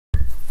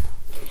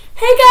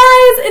Hey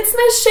guys, it's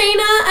Miss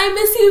Shayna. I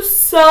miss you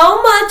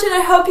so much and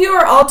I hope you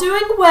are all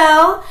doing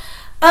well.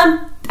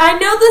 I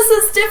know this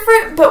is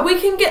different, but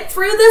we can get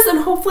through this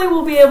and hopefully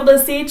we'll be able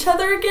to see each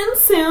other again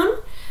soon.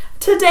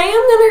 Today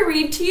I'm going to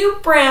read to you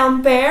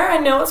Brown Bear. I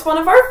know it's one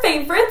of our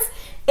favorites.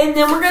 And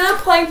then we're going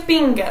to play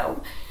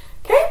bingo.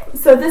 Okay,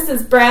 so this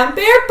is Brown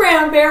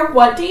Bear,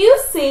 What Do You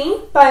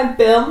See? By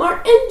Bill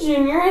Martin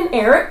Jr. and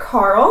Eric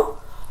Carle.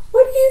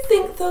 What do you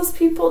think those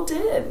people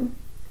did?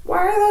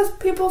 Why are those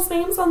people's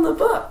names on the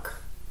book?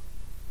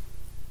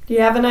 Do you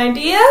have an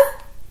idea?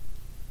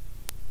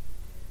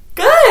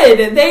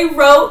 Good! They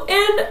wrote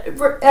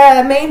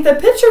and made the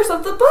pictures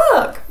of the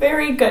book.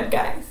 Very good,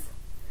 guys.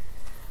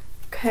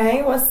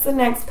 Okay, what's the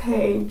next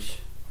page?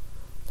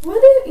 What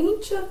do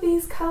each of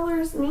these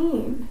colors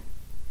mean?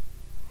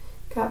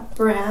 Got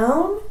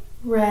brown,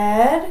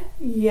 red,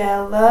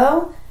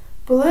 yellow,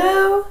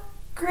 blue,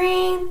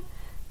 green,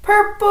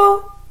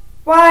 purple,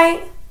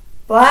 white,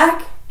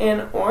 black,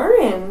 and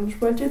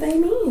orange. What do they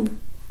mean?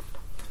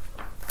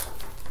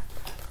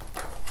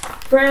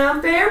 Brown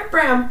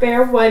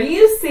Bear, What Do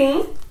You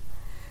See?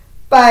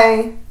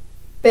 By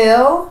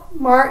Bill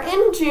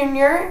Martin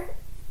Jr.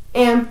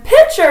 and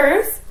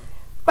pictures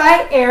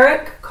by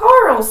Eric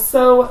Carle.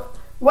 So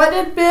what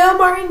did Bill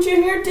Martin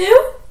Jr.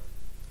 do?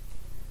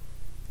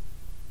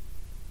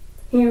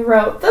 He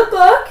wrote the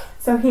book,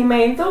 so he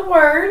made the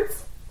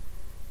words.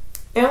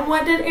 And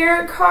what did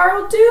Eric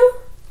Carle do?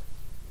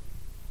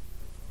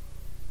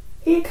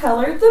 He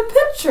colored the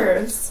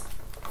pictures.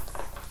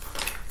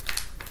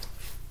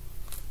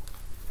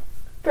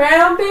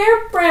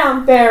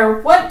 Brown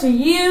Bear, what do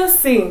you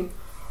see?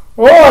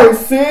 I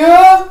see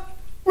a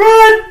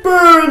red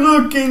bird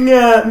looking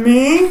at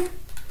me.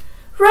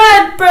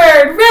 Red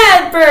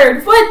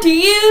bird, what do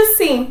you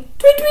see?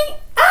 Tweet, tweet,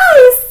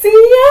 I see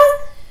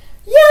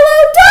a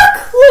yellow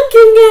duck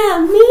looking at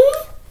me.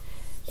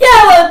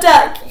 Yellow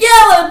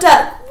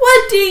duck,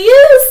 what do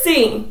you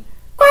see?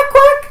 Quack,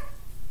 quack.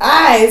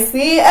 I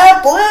see a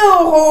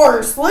blue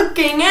horse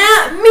looking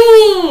at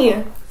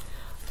me.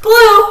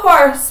 Blue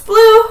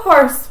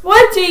horse,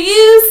 what do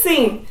you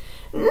see?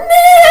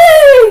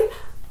 Neigh!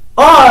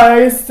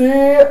 I see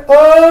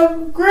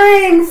a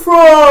green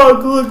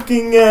frog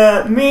looking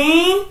at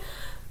me.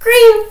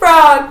 Green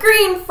frog,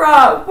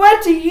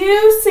 what do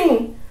you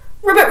see?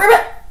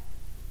 Ribbit.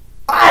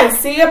 I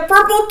see a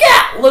purple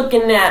cat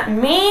looking at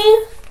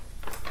me.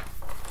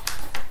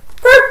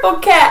 Purple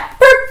cat,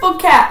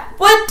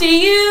 what do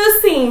you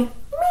see?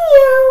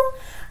 Meow.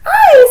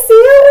 I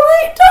see a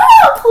white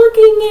dog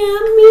looking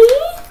at me.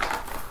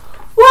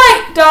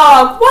 White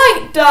dog,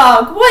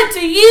 what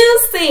do you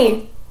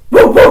see?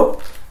 Whoop,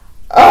 whoop.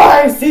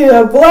 I see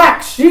a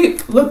black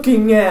sheep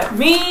looking at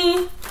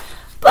me.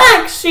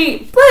 Black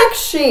sheep,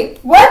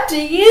 what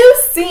do you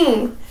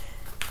see?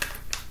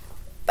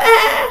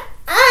 Bah,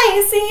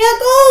 I see a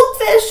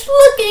goldfish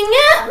looking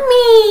at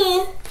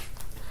me.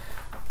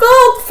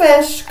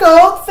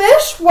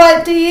 Goldfish,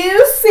 what do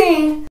you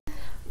see?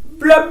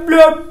 Blub,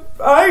 blub,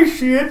 I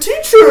see a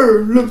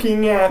teacher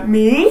looking at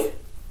me.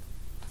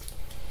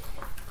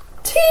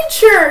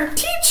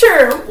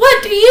 Teacher,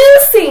 what do you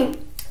see?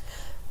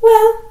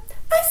 Well,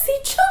 I see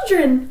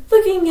children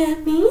looking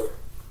at me.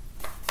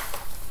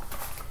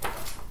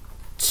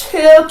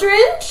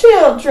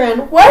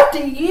 Children, what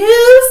do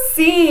you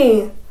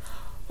see?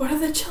 What are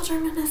the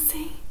children gonna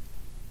see?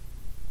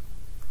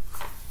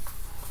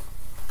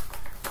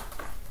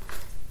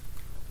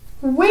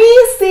 We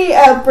see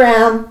a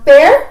brown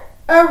bear,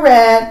 a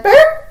red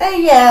bird, a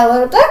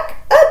yellow duck,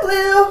 a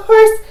blue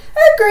horse,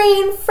 a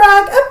green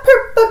frog, a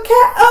purple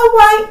cat, a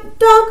white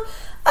dog,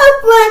 a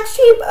black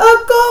sheep,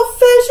 a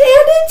goldfish,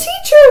 and a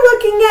teacher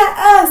looking at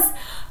us.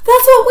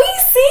 That's what we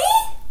see?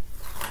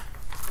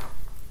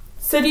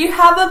 So do you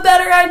have a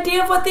better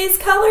idea of what these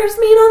colors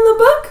mean on the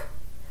book?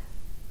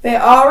 They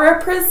all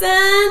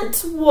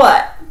represent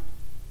what?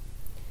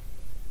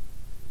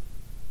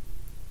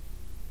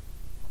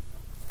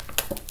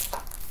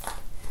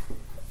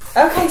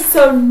 Okay,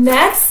 so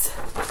next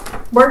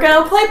we're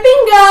going to play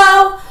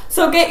bingo.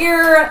 So get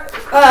your,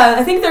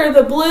 I think they're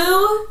the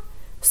blue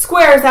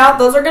squares out.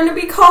 Those are going to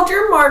be called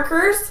your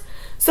markers.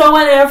 So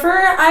whenever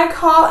I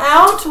call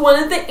out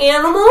one of the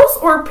animals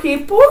or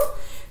people,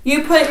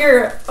 you put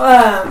your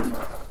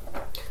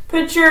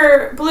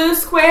blue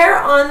square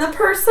on the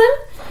person.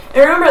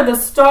 And remember, the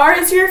star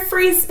is your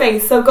free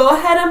space. So go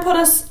ahead and put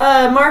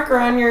a marker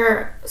on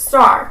your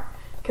star,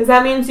 because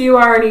that means you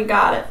already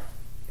got it.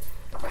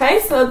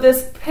 Okay, so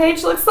this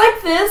page looks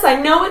like this. I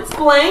know it's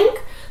blank,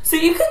 so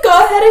you can go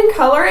ahead and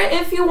color it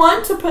if you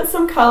want to put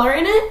some color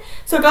in it.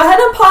 So go ahead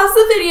and pause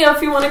the video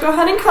if you want to go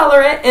ahead and color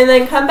it, and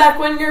then come back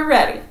when you're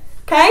ready.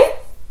 Okay?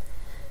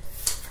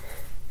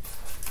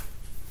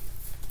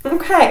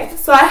 Okay,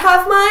 so I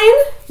have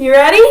mine. You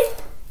ready?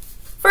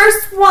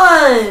 First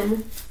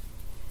one.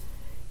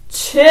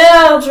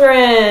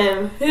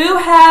 Children. Who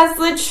has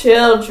the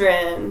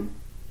children?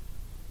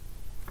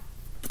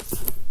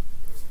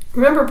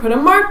 Remember, put a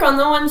mark on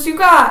the ones you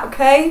got,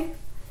 okay?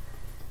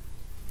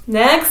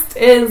 Next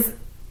is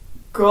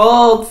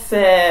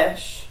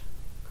goldfish.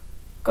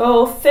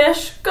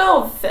 Goldfish,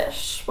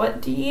 goldfish.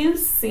 What do you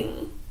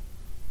see?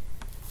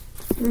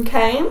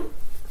 Okay.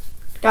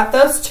 Got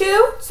those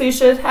two? So you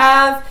should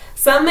have,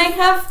 some may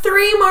have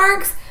 3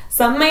 marks,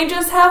 some may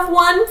just have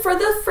 1 for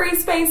the free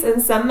space,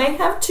 and some may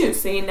have 2,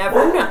 so you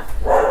never know.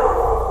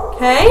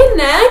 Okay,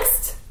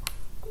 next.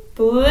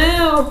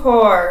 Blue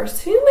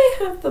horse. Who may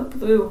have the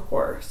blue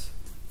horse?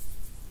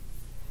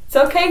 It's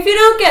okay if you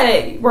don't get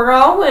it. We're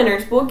all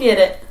winners. We'll get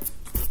it.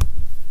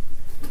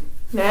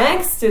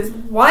 Next is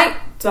white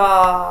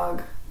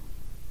dog.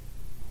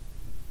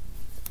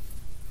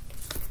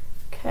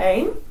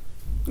 Okay.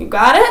 You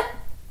got it?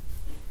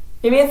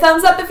 Give me a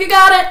thumbs up if you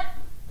got it.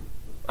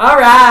 All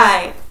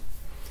right.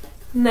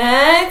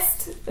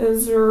 Next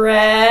is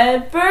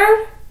red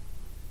bird.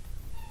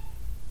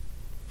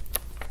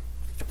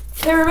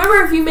 Okay,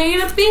 remember, if you made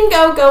a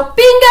bingo, go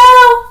bingo!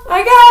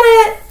 I got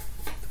it!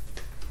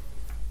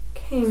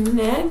 Okay,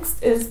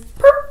 next is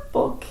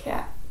purple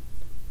cat.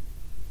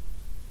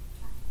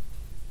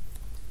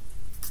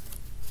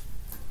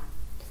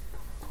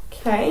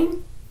 Okay,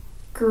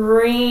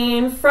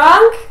 green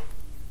frog.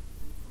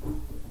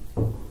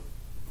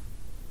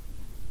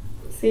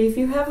 See if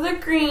you have the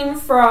green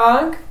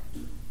frog.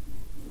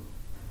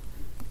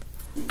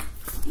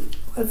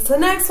 What's the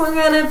next one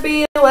gonna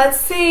be?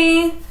 Let's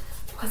see.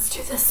 Let's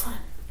do this one.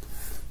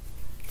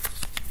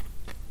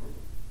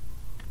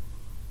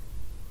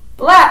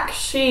 Black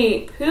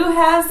sheep. Who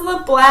has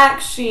the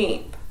black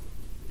sheep?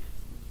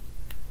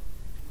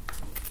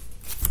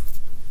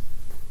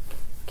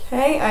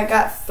 Okay, I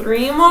got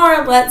 3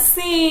 more. Let's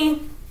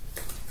see.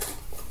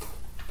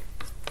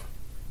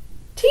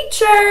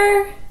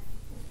 Teacher.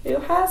 Who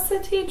has the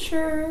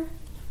teacher?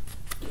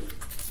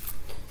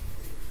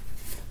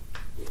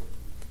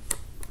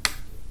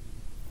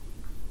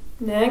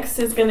 Next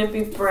is going to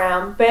be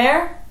brown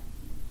bear.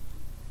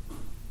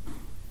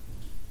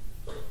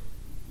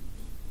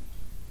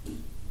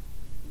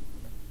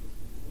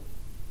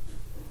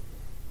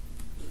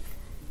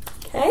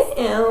 Okay,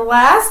 and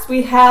last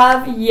we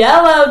have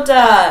yellow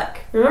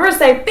duck. Remember to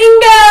say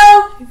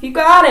bingo if you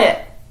got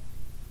it.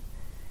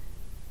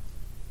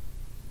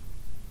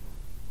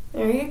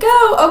 There you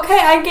go. Okay,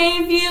 I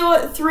gave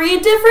you 3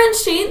 different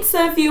sheets,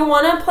 so if you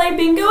want to play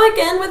bingo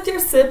again with your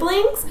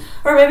siblings,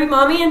 or maybe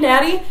mommy and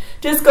daddy,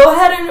 just go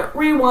ahead and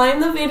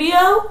rewind the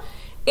video,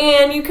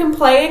 and you can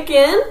play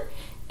again,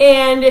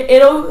 and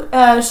it'll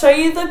show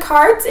you the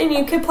cards, and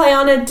you can play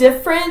on a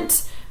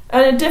different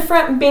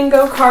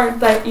bingo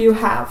card that you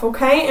have,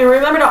 okay? And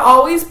remember to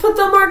always put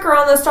the marker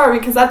on the star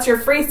because that's your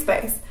free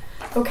space,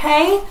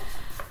 okay?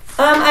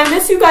 I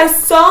miss you guys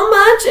so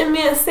much,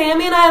 and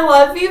Sammy and I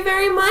love you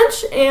very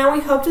much, and we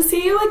hope to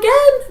see you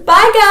again.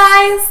 Bye,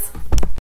 guys!